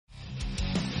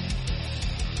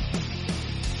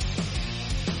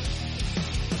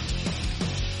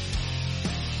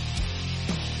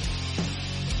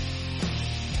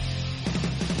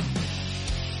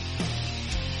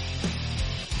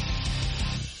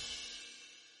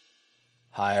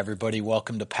Hi, everybody.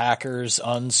 Welcome to Packers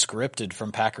Unscripted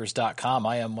from Packers.com.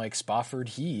 I am Mike Spofford.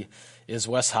 He is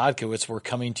Wes Hodkiewicz. We're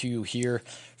coming to you here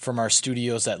from our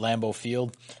studios at Lambeau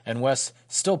Field. And Wes,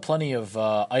 still plenty of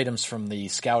items from the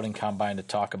scouting combine to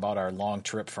talk about, our long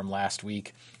trip from last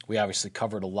week. We obviously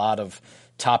covered a lot of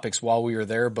topics while we were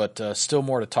there, but still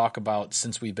more to talk about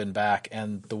since we've been back.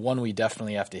 And the one we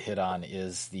definitely have to hit on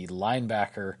is the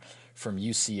linebacker from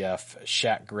UCF,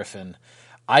 Shaq Griffin.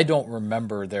 I don't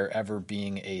remember there ever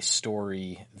being a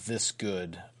story this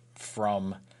good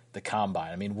from the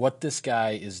Combine. I mean, what this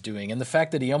guy is doing, and the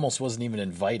fact that he almost wasn't even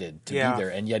invited to be there,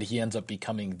 and yet he ends up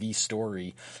becoming the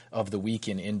story of the week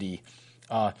in Indy.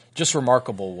 Just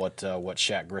remarkable what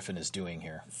Shaq Griffin is doing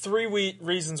here. Three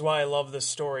reasons why I love this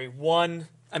story. One,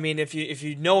 I mean, if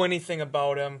you know anything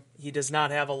about him, he does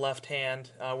not have a left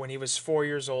hand. When he was 4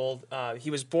 years old, he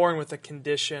was born with a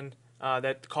condition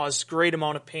that caused great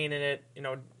amount of pain in it,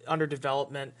 under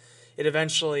development. They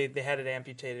had it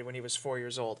amputated when he was 4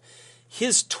 years old.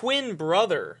 His twin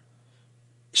brother,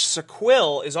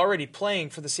 Shaquille, is already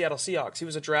playing for the Seattle Seahawks. He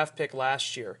was a draft pick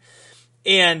last year.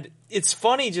 And it's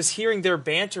funny just hearing their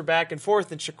banter back and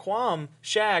forth. And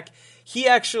Shaq, he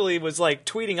actually was like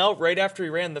tweeting out right after he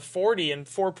ran the 40 in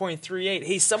 4.38,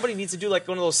 hey, somebody needs to do like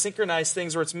one of those synchronized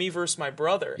things where it's me versus my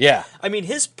brother. Yeah. I mean,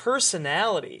 his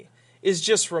personality is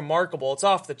just remarkable. It's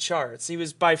off the charts. He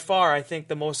was by far, I think,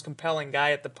 the most compelling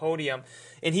guy at the podium.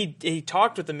 And he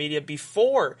talked with the media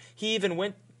before he even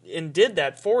went and did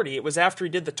that 40. It was after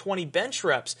he did the 20 bench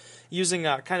reps using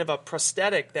a kind of a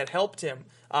prosthetic that helped him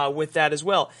with that as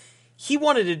well. He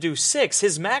wanted to do 6.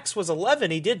 His max was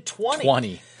 11. He did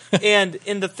 20. and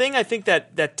the thing I think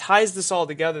that ties this all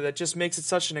together, that just makes it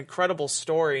such an incredible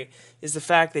story, is the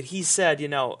fact that he said,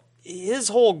 his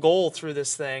whole goal through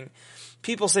this thing,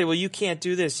 people say, well, you can't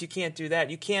do this, you can't do that,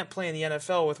 you can't play in the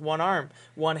NFL with one arm,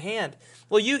 one hand.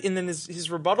 Well, and then his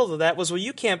rebuttal to that was, well,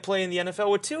 you can't play in the NFL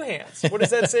with 2 hands. What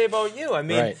does that say about you? I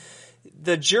mean, right.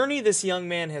 The journey this young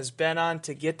man has been on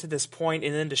to get to this point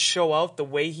and then to show out the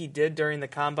way he did during the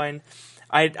Combine,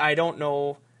 I don't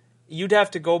know. You'd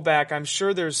have to go back. I'm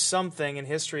sure there's something in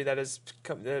history that has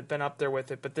been up there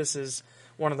with it, but this is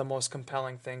one of the most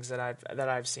compelling things that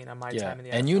I've seen on my time in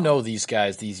the NFL. And these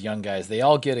guys, these young guys, they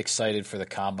all get excited for the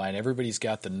Combine. Everybody's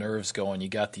got the nerves going. You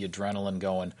got the adrenaline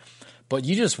going. But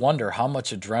you just wonder how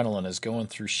much adrenaline is going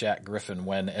through Shaq Griffin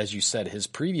when, as you said, his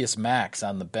previous max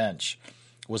on the bench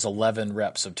was 11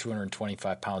 reps of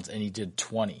 225 pounds, and he did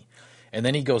 20. And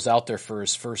then he goes out there for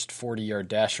his first 40-yard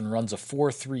dash and runs a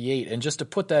 4.38. And just to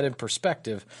put that in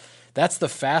perspective, that's the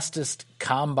fastest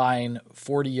Combine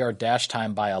 40-yard dash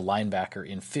time by a linebacker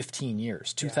in 15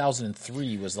 years.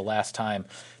 2003 was the last time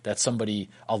that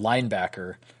a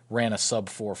linebacker, ran a sub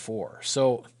 4.4.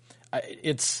 So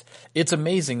it's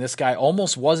amazing. This guy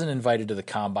almost wasn't invited to the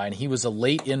Combine. He was a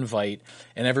late invite,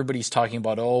 and everybody's talking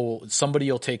about, somebody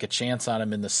will take a chance on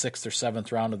him in the 6th or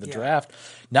 7th round of the draft.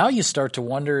 Now you start to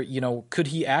wonder, could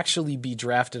he actually be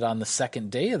drafted on the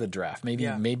second day of the draft?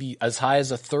 Maybe as high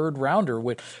as a 3rd rounder.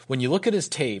 When you look at his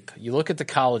tape, you look at the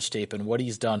college tape and what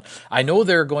he's done, I know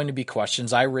there are going to be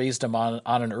questions. I raised him on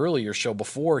an earlier show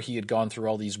before he had gone through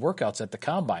all these workouts at the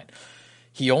Combine.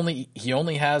 He only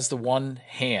has the one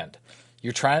hand.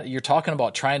 You're talking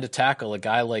about trying to tackle a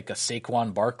guy like a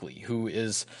Saquon Barkley, who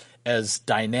is as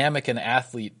dynamic an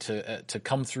athlete to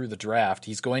come through the draft.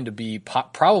 He's going to be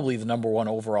probably the number 1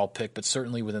 overall pick, but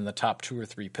certainly within the top 2 or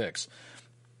 3 picks.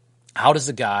 How does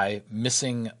a guy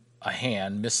missing a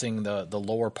hand, missing the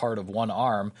lower part of one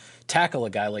arm, tackle a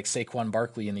guy like Saquon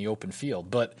Barkley in the open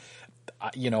field? But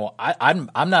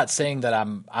I'm not saying that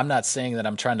I'm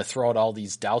trying to throw out all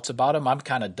these doubts about him. I'm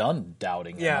kind of done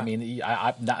doubting him. I mean,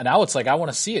 now it's like I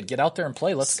want to see it. Get out there and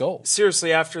play. Let's go.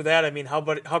 Seriously, after that, I mean, how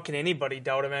can anybody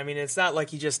doubt him? I mean, it's not like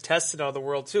he just tested out of the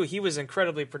world too. He was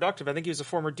incredibly productive. I think he was a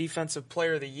former Defensive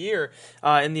Player of the Year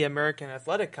in the American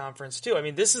Athletic Conference too. I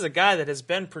mean, this is a guy that has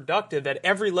been productive at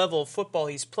every level of football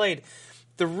he's played.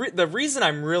 The reason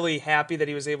I'm really happy that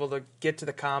he was able to get to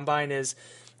the Combine is,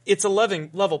 it's a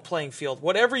level playing field.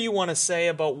 Whatever you want to say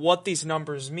about what these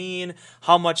numbers mean,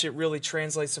 how much it really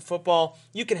translates to football,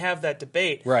 you can have that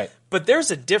debate. Right. But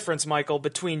there's a difference, Michael,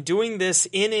 between doing this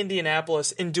in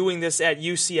Indianapolis and doing this at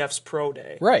UCF's Pro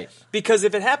Day. Right. Because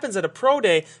if it happens at a Pro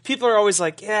Day, people are always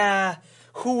like,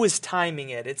 who is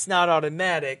timing it? It's not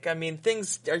automatic. I mean,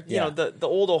 things are, the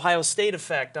old Ohio State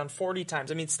effect on 40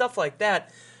 times. I mean, stuff like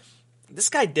that. This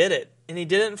guy did it, and he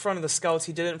did it in front of the scouts.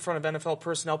 He did it in front of NFL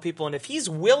personnel people. And if he's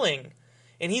willing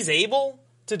and he's able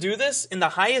to do this in the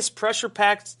highest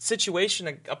pressure-packed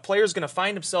situation a player's going to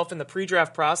find himself in the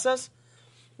pre-draft process,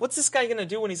 what's this guy going to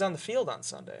do when he's on the field on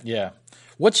Sunday? Yeah.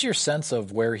 What's your sense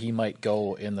of where he might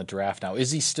go in the draft now?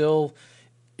 Is it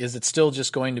still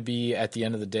just going to be at the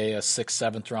end of the day a 6th,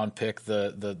 7th round pick,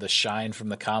 the shine from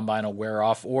the combine will wear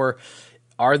off, or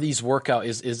are these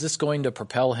is this going to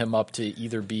propel him up to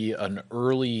either be an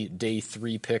early day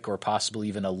 3 pick or possibly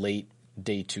even a late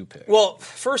day 2 pick? Well,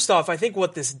 first off, I think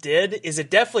what this did is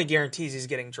it definitely guarantees he's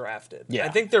getting drafted. Yeah. I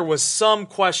think there was some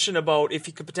question about if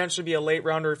he could potentially be a late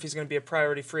rounder, if he's going to be a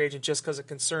priority free agent just because of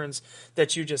concerns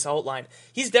that you just outlined.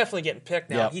 He's definitely getting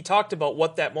picked now. Yep. He talked about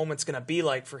what that moment's going to be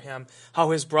like for him, how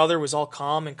his brother was all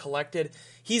calm and collected.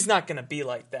 He's not going to be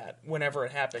like that whenever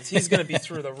it happens. He's going to be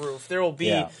through the roof. There will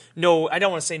be no, I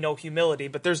don't want to say no humility,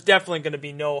 but there's definitely going to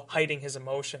be no hiding his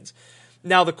emotions.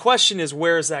 Now, the question is,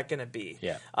 where is that going to be?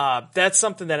 Yeah. That's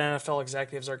something that NFL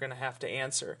executives are going to have to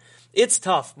answer. It's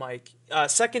tough, Mike.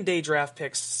 Second-day draft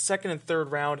picks, 2nd and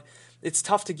 3rd round, it's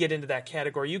tough to get into that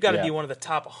category. You got to be one of the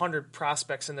top 100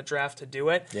 prospects in the draft to do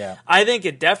it. Yeah. I think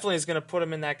it definitely is going to put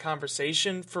him in that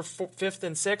conversation for 5th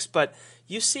and 6th, but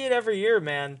you see it every year,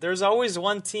 man. There's always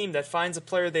one team that finds a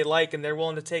player they like, and they're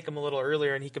willing to take him a little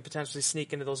earlier, and he could potentially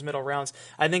sneak into those middle rounds.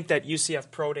 I think that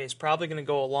UCF Pro Day is probably going to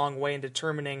go a long way in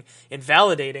determining and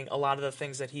validating a lot of the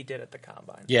things that he did at the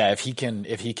Combine. Yeah, if he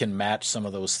can match some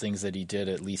of those things that he did,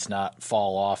 at least not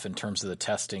fall off in terms of the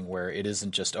testing where it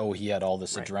isn't just, he had all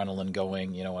this adrenaline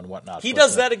going, and whatnot. He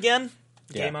does that again,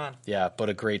 game on. Yeah, but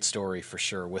a great story for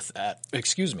sure with that.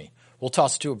 Excuse me. We'll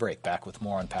toss it to a break. Back with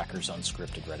more on Packers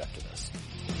Unscripted right after this.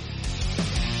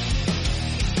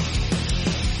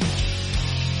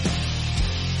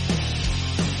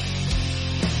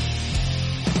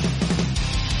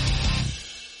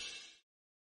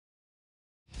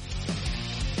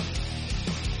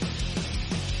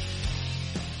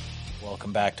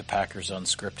 Welcome back to Packers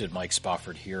Unscripted. Mike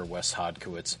Spofford here, Wes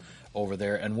Hodkiewicz over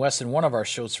there. And Wes, in one of our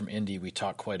shows from Indy, we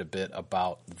talked quite a bit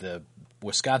about the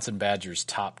Wisconsin Badgers'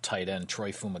 top tight end,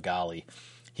 Troy Fumagalli.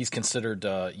 He's considered,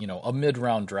 a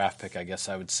mid-round draft pick, I guess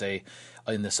I would say,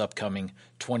 in this upcoming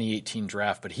 2018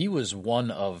 draft. But he was one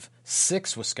of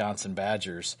 6 Wisconsin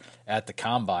Badgers at the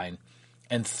Combine,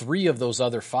 and 3 of those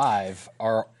other 5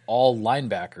 are all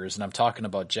linebackers, and I'm talking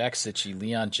about Jack Sitchie,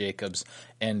 Leon Jacobs,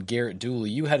 and Garrett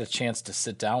Dooley. You had a chance to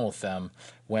sit down with them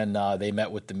when they met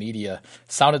with the media.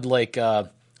 Sounded like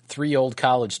 3 old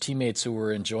college teammates who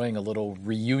were enjoying a little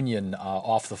reunion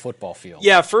off the football field.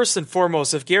 Yeah, first and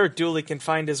foremost, if Garrett Dooley can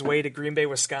find his way to Green Bay,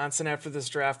 Wisconsin after this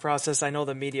draft process, I know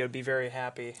the media would be very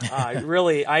happy.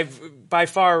 Really, I've by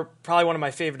far probably one of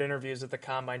my favorite interviews at the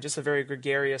Combine. Just a very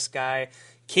gregarious guy.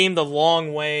 Came the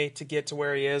long way to get to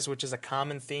where he is, which is a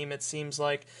common theme, it seems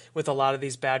like, with a lot of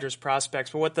these Badgers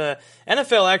prospects. But what the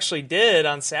NFL actually did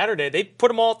on Saturday, they put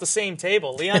them all at the same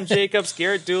table. Leon Jacobs,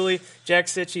 Garrett Dooley, Jack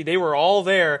Sitchie, they were all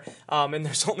there, and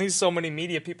there's only so many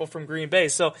media people from Green Bay.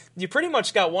 So you pretty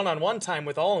much got one-on-one time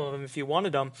with all of them if you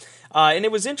wanted them. And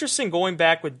it was interesting going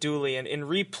back with Dooley and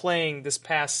replaying this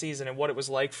past season and what it was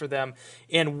like for them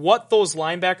and what those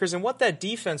linebackers and what that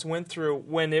defense went through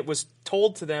when it was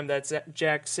told to them that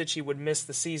Jack Sitchie would miss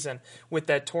the season with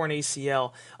that torn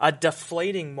ACL. A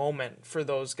deflating moment for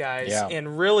those guys. Yeah.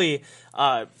 And really,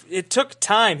 it took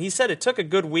time. He said it took a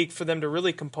good week for them to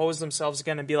really compose themselves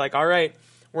again and be like, all right,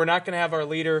 we're not going to have our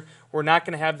leader. We're not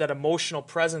going to have that emotional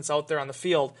presence out there on the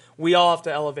field. We all have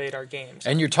to elevate our games.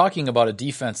 And you're talking about a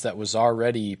defense that was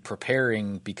already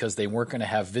preparing because they weren't going to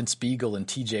have Vince Beagle and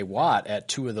TJ Watt at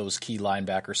 2 of those key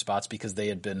linebacker spots because they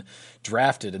had been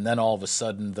drafted. And then all of a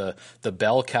sudden the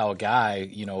bell cow guy,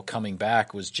 coming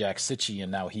back was Jack Sitchie,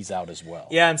 and now he's out as well.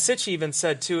 Yeah, and Sitchie even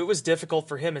said, too, it was difficult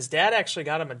for him. His dad actually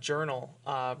got him a journal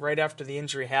right after the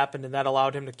injury happened, and that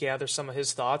allowed him to gather some of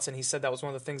his thoughts. And he said that was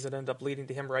one of the things that ended up leading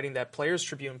to him writing that Players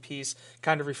Tribune piece,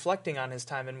 kind of reflecting on his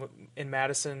time in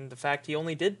Madison, the fact he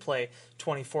only did play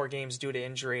 24 games due to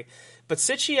injury. But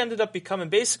Sitchie ended up becoming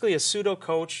basically a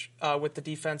pseudo-coach with the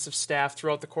defensive staff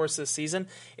throughout the course of the season.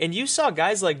 And you saw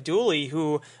guys like Dooley,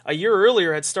 who a year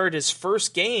earlier had started his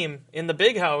first game in the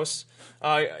big house,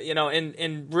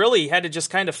 and really had to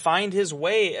just kind of find his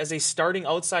way as a starting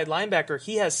outside linebacker.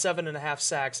 He has 7.5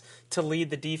 sacks to lead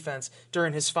the defense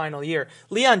during his final year.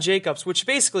 Leon Jacobs, which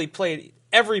basically played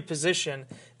every position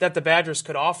that the Badgers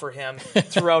could offer him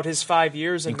throughout his 5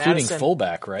 years in Including Madison.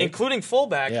 fullback, right? Including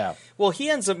fullback. Yeah. Well, he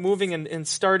ends up moving and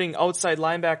starting outside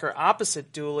linebacker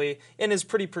opposite Dooley and is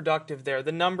pretty productive there.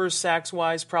 The numbers,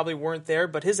 sacks-wise, probably weren't there,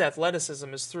 but his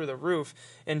athleticism is through the roof.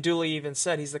 And Dooley even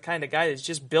said he's the kind of guy that's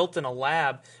just built in a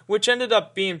lab, which ended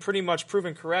up being pretty much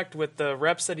proven correct with the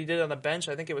reps that he did on the bench.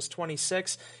 I think it was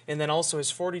 26, and then also his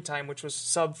 40 time, which was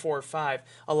sub 4.5.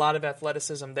 A lot of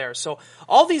athleticism there. So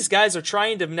all these guys are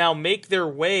trying to now make their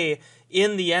way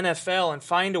in the NFL and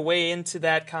find a way into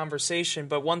that conversation.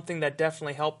 But one thing that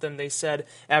definitely helped them, they said,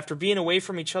 after being away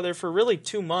from each other for really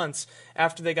 2 months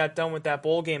after they got done with that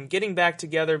bowl game, getting back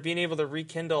together, being able to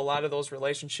rekindle a lot of those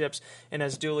relationships, and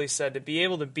as Dooley said, to be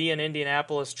able to be in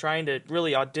Indianapolis trying to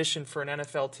really audition for an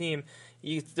NFL team,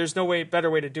 there's no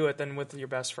better way to do it than with your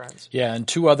best friends. Yeah, and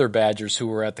 2 other Badgers who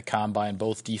were at the Combine,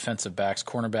 both defensive backs,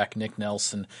 cornerback Nick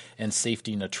Nelson and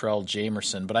safety Natrell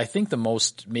Jamerson. But I think the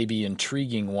most maybe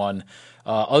intriguing one,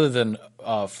 other than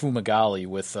Fumagalli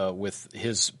with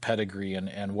his pedigree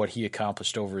and what he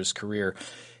accomplished over his career,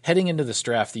 heading into this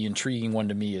draft, the intriguing one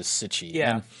to me is Sitchy.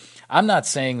 Yeah. And I'm not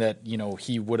saying that,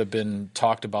 he would have been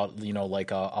talked about,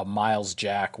 like a Miles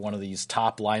Jack, one of these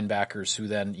top linebackers who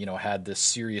then, had this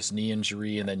serious knee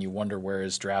injury and then you wonder where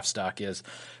his draft stock is.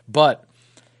 But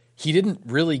he didn't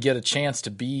really get a chance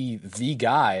to be the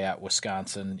guy at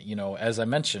Wisconsin. As I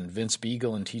mentioned, Vince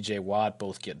Beagle and TJ Watt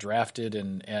both get drafted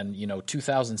and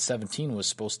 2017 was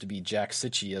supposed to be Jack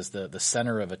Sitchy as the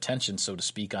center of attention, so to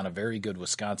speak, on a very good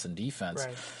Wisconsin defense.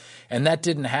 Right. And that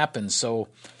didn't happen. So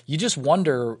you just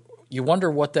wonder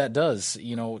what that does.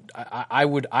 I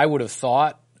would have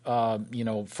thought,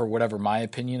 for whatever my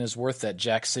opinion is worth, that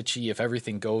Jack Sitchy, if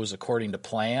everything goes according to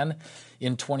plan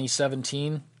in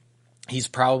 2017, he's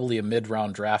probably a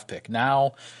mid-round draft pick.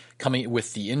 Now, coming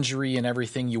with the injury and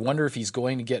everything, you wonder if he's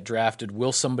going to get drafted.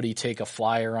 Will somebody take a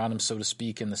flyer on him, so to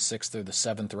speak, in the 6th or the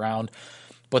 7th round?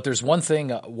 But there's one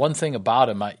thing about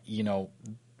him,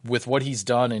 with what he's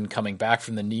done in coming back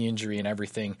from the knee injury and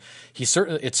everything, it's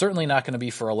certainly not going to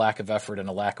be for a lack of effort and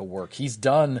a lack of work. He's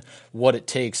done what it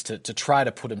takes to try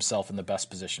to put himself in the best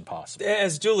position possible.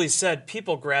 As Dooley said,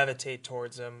 people gravitate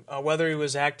towards him. Whether he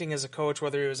was acting as a coach,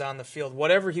 whether he was on the field,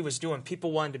 whatever he was doing,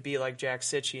 people wanted to be like Jack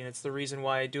Sitchy, and it's the reason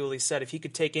why Dooley said if he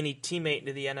could take any teammate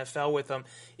into the NFL with him,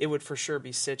 it would for sure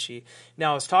be Sitchy.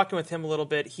 Now, I was talking with him a little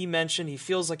bit. He mentioned he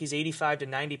feels like he's 85 to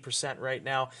 90% right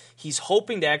now. He's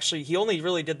hoping to he only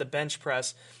really did the bench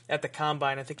press at the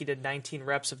Combine. I think he did 19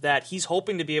 reps of that. He's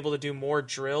hoping to be able to do more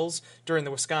drills during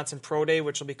the Wisconsin Pro Day,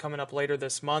 which will be coming up later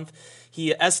this month.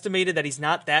 He estimated that he's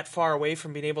not that far away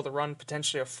from being able to run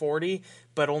potentially a 40,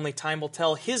 but only time will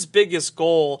tell. His biggest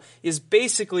goal is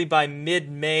basically by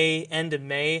mid-May, end of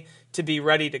May, to be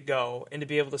ready to go and to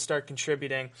be able to start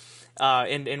contributing.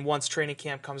 And once training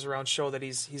camp comes around, show that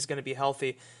he's going to be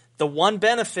healthy. The one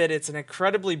benefit, it's an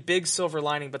incredibly big silver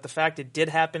lining, but the fact it did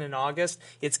happen in August,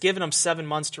 it's given him 7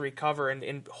 months to recover,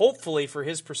 and hopefully, for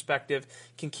his perspective,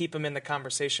 can keep him in the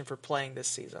conversation for playing this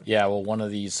season. Yeah, well, one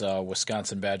of these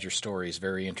Wisconsin Badger stories,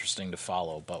 very interesting to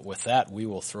follow. But with that, we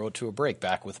will throw it to a break.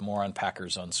 Back with more on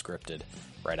Packers Unscripted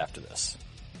right after this.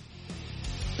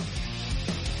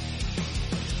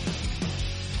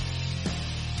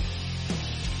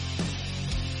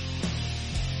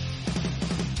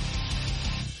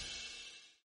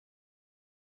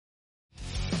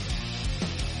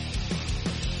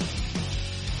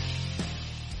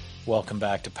 Welcome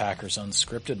back to Packers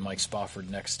Unscripted. Mike Spofford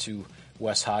next to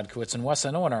Wes Hodkiewicz. And Wes,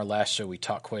 I know in our last show we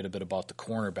talked quite a bit about the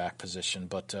cornerback position,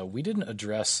 but we didn't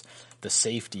address the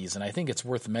safeties. And I think it's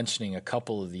worth mentioning a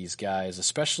couple of these guys,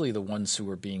 especially the ones who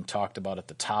are being talked about at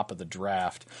the top of the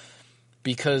draft,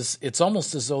 because it's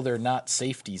almost as though they're not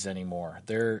safeties anymore.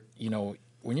 They're,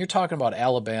 when you're talking about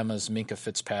Alabama's Minkah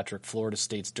Fitzpatrick, Florida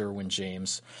State's Derwin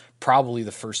James, probably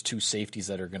the first 2 safeties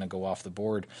that are going to go off the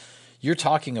board, you're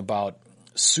talking about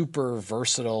super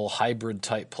versatile hybrid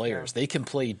type players. They can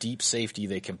play deep safety,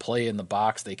 they can play in the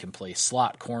box, they can play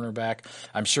slot cornerback.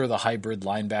 I'm sure the hybrid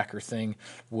linebacker thing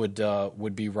would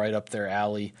be right up their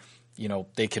alley.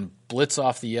 They can blitz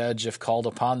off the edge if called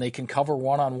upon. They can cover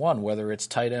one-on-one, whether it's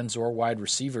tight ends or wide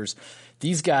receivers.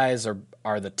 These guys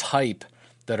are the type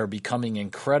that are becoming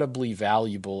incredibly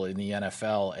valuable in the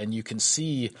NFL, and you can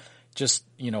see just,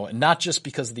 not just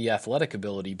because of the athletic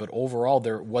ability, but overall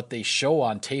what they show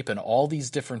on tape and all these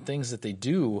different things that they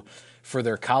do for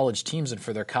their college teams and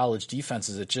for their college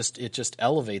defenses, it just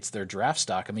elevates their draft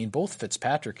stock. I mean, both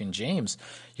Fitzpatrick and James,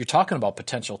 you're talking about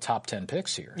potential top 10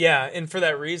 picks here. Yeah, and for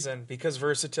that reason, because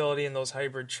versatility and those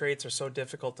hybrid traits are so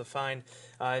difficult to find,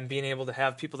 and being able to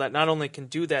have people that not only can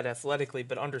do that athletically,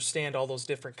 but understand all those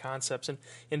different concepts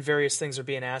and various things are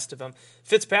being asked of him.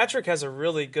 Fitzpatrick has a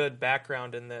really good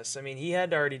background in this. I mean, he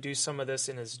had to already do some of this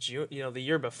in his the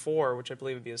year before, which I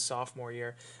believe would be his sophomore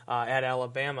year at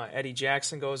Alabama. Eddie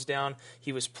Jackson goes down.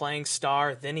 He was playing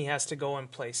star. Then he has to go and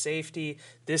play safety.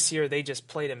 This year, they just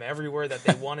played him everywhere that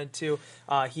they wanted to.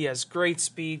 He has great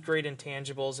speed, great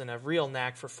intangibles, and a real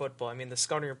knack for football. I mean, the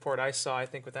scouting report I saw, I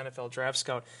think, with NFL Draft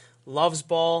Scout, loves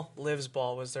ball, lives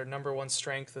ball was their number one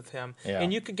strength with him. Yeah.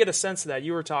 And you could get a sense of that.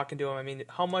 You were talking to him. I mean,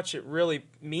 how much it really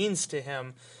means to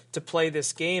him to play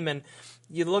this game. And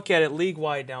you look at it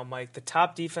league-wide now, Mike, the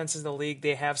top defenses in the league,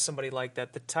 they have somebody like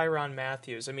that. The Tyrann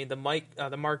Mathieu, I mean, the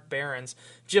Mark Barons,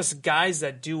 just guys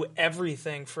that do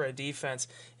everything for a defense.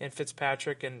 And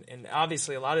Fitzpatrick, and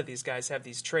obviously a lot of these guys have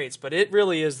these traits. But it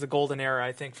really is the golden era,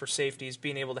 I think, for safeties,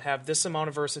 being able to have this amount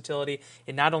of versatility,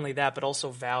 and not only that, but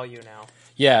also value now.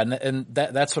 Yeah, and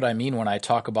that's what I mean when I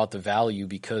talk about the value,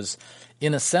 because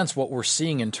in a sense, what we're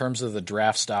seeing in terms of the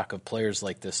draft stock of players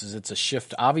like this is it's a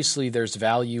shift. Obviously, there's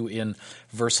value in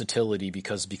versatility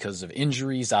because of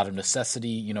injuries, out of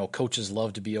necessity. Coaches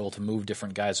love to be able to move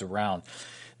different guys around.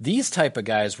 These type of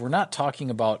guys, we're not talking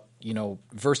about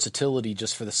versatility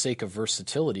just for the sake of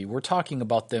versatility. We're talking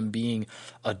about them being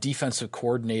a defensive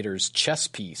coordinator's chess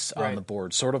piece on the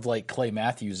board, sort of like Clay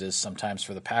Matthews is sometimes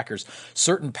for the Packers.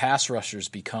 Certain pass rushers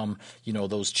become,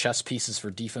 those chess pieces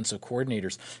for defensive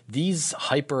coordinators. These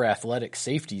hyper-athletic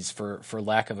safeties, for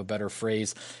lack of a better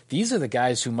phrase, these are the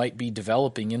guys who might be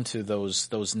developing into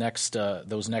those next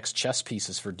chess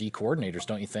pieces for D coordinators,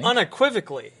 don't you think?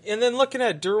 Unequivocally. And then looking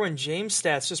at Derwin James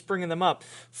stats, just bringing them up,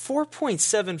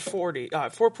 4.4740,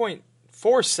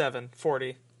 47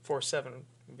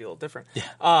 would be a little different. Yeah.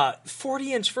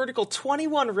 40-inch vertical,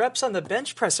 21 reps on the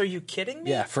bench press. Are you kidding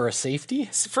me? Yeah, for a safety?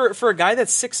 For a guy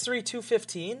that's 6'3",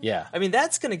 215? Yeah. I mean,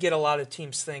 that's going to get a lot of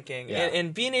teams thinking. Yeah.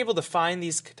 And being able to find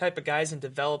these type of guys and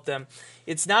develop them,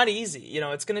 it's not easy.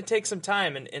 It's going to take some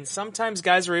time. And sometimes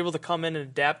guys are able to come in and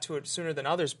adapt to it sooner than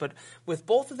others. But with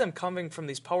both of them coming from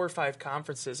these Power 5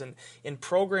 conferences and in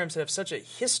programs that have such a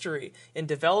history in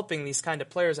developing these kind of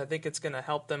players, I think it's going to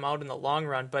help them out in the long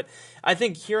run. But I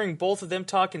think hearing both of them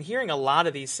talk and hearing a lot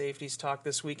of these safeties talk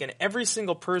this week, and every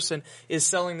single person is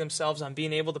selling themselves on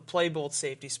being able to play both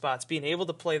safety spots, being able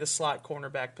to play the slot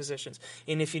cornerback positions.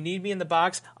 And if you need me in the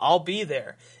box, I'll be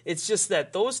there. It's just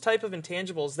that those type of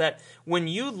intangibles that when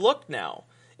you look now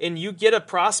and you get a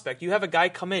prospect, you have a guy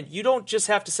come in, you don't just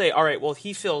have to say, all right, well,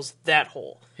 he fills that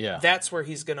hole. Yeah. That's where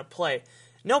he's going to play.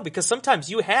 No, because sometimes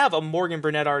you have a Morgan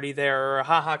Burnett already there or a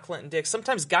Ha-Ha Clinton Dix.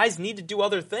 Sometimes guys need to do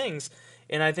other things.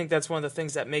 And I think that's one of the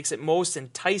things that makes it most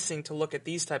enticing to look at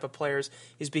these type of players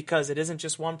is because it isn't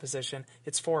just one position,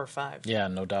 it's 4 or 5. Yeah,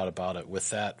 no doubt about it. With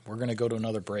that, we're going to go to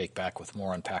another break, back with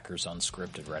more on Packers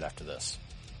Unscripted right after this.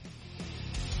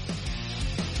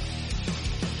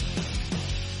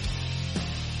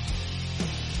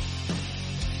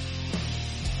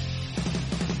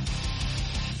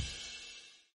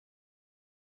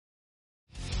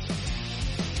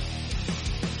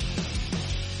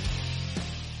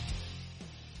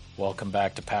 Welcome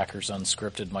back to Packers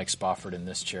Unscripted. Mike Spofford in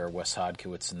this chair, Wes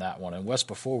Hodkiewicz in that one. And Wes,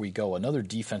 before we go, another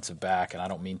defensive back, and I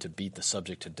don't mean to beat the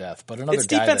subject to death, but another it's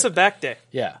guy defensive back day.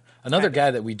 Yeah, another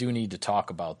guy that we do need to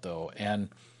talk about, though, and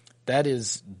that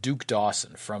is Duke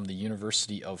Dawson from the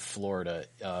University of Florida,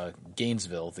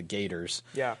 Gainesville, the Gators.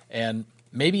 Yeah. And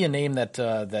maybe a name that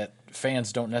that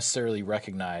fans don't necessarily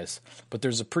recognize, but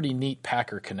there's a pretty neat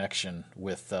Packer connection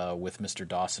with Mr.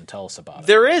 Dawson. Tell us about it.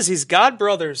 There is. He's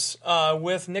godbrothers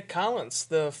with Nick Collins,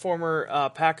 the former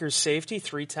Packers safety,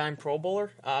 3-time Pro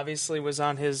Bowler. Obviously was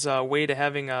on his way to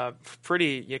having a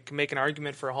pretty, you can make an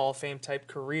argument for a Hall of Fame type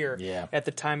career at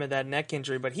the time of that neck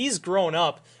injury. But he's grown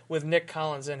up with Nick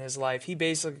Collins in his life. He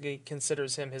basically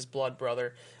considers him his blood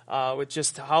brother with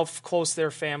just how close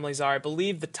their families are. I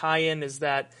believe the tie-in is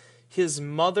that his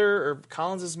mother, or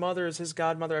Collins' mother, is his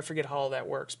godmother. I forget how all that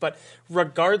works. But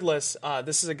regardless,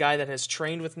 this is a guy that has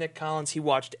trained with Nick Collins. He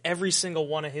watched every single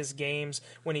one of his games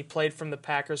when he played from the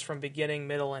Packers from beginning,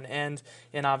 middle, and end.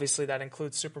 And obviously that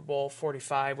includes Super Bowl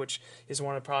 45, which is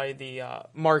one of probably the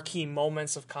marquee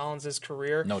moments of Collins'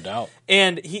 career. No doubt.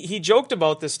 And he joked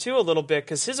about this too a little bit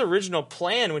because his original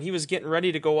plan when he was getting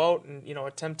ready to go out and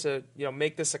attempt to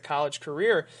make this a college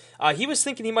career, he was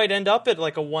thinking he might end up at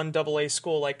like a 1AA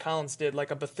school like Collins did, like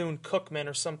a Bethune-Cookman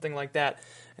or something like that.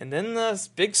 And then the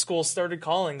big schools started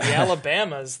calling, the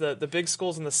Alabamas, the big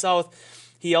schools in the South.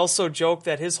 He also joked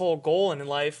that his whole goal in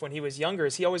life when he was younger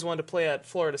is he always wanted to play at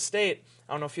Florida State.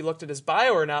 I don't know if you looked at his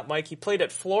bio or not, Mike. He played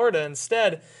at Florida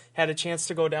instead, had a chance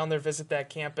to go down there, visit that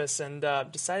campus, and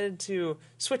decided to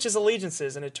switch his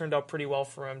allegiances, and it turned out pretty well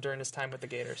for him during his time with the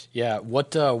Gators. Yeah,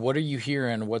 what are you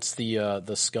hearing? What's the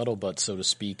scuttlebutt, so to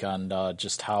speak, on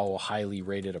just how highly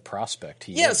rated a prospect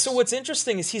he is? Yeah, so what's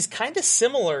interesting is he's kind of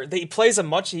similar. He plays a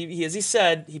much, as he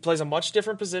said, he plays a much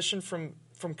different position from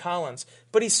Collins,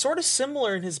 but he's sort of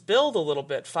similar in his build a little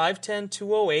bit. 5'10",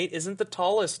 208, isn't the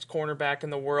tallest cornerback in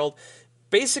the world,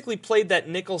 basically played that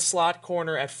nickel slot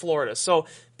corner at Florida. So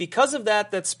because of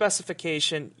that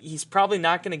specification, he's probably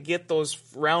not going to get those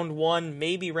round 1,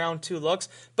 maybe round 2 looks,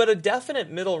 but a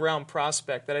definite middle round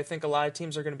prospect that I think a lot of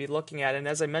teams are going to be looking at. And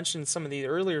as I mentioned in some of the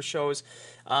earlier shows,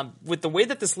 with the way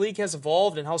that this league has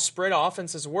evolved and how spread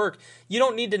offenses work, you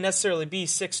don't need to necessarily be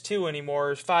 6'2"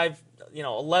 anymore,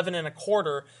 11 and a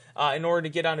quarter in order to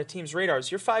get onto teams'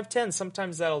 radars. You're 5'10",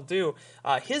 sometimes that'll do.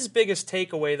 His biggest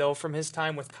takeaway, though, from his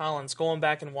time with Collins, going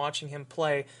back and watching him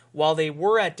play while they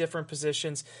were at different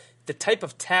positions, the type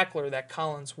of tackler that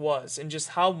Collins was and just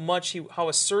how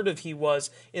assertive he was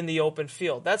in the open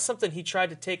field. That's something he tried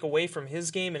to take away from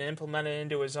his game and implement it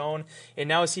into his own. And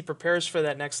now as he prepares for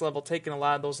that next level, taking a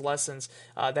lot of those lessons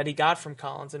that he got from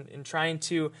Collins and trying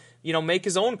to, make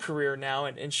his own career now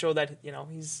and show that,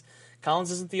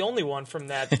 Collins isn't the only one from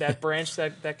that branch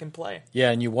that can play. Yeah,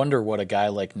 and you wonder what a guy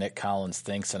like Nick Collins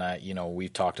thinks, and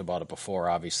we've talked about it before,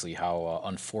 obviously, how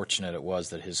unfortunate it was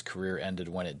that his career ended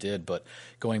when it did, but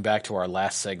going back to our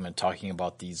last segment, talking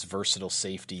about these versatile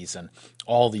safeties and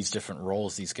all these different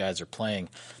roles these guys are playing,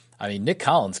 I mean, Nick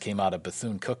Collins came out of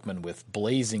Bethune-Cookman with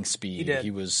blazing speed. He did.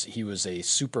 He was a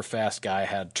super fast guy,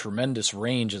 had tremendous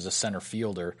range as a center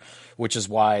fielder, which is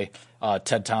why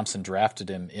Ted Thompson drafted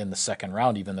him in the second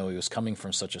round, even though he was coming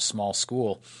from such a small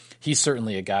school. He's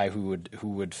certainly a guy who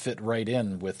would fit right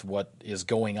in with what is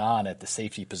going on at the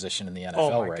safety position in the NFL right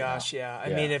now. Oh my gosh, yeah. I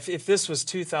mean, if this was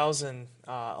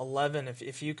 2011,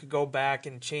 if you could go back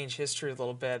and change history a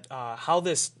little bit, how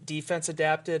this defense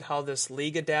adapted, how this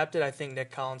league adapted, I think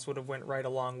Nick Collins would have went right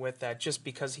along with that, just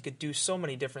because he could do so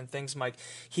many different things, Mike.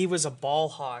 He was a ball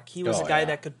hawk. He was a guy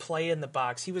that could play in the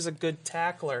box. He was a good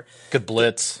tackler. Good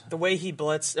blitz. The way he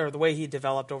blitzed, or the way he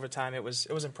developed over time, it was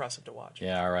impressive to watch.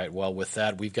 Yeah, all right. Well, with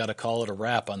that, we've got to call it a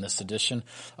wrap on this edition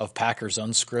of Packers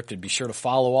Unscripted. Be sure to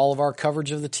follow all of our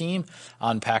coverage of the team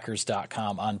on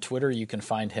Packers.com. On Twitter, you can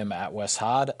find him at Wes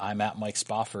Hod. I'm at Mike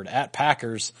Spofford at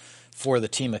Packers for the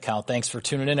team account. Thanks for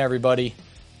tuning in, everybody.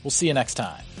 We'll see you next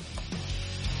time.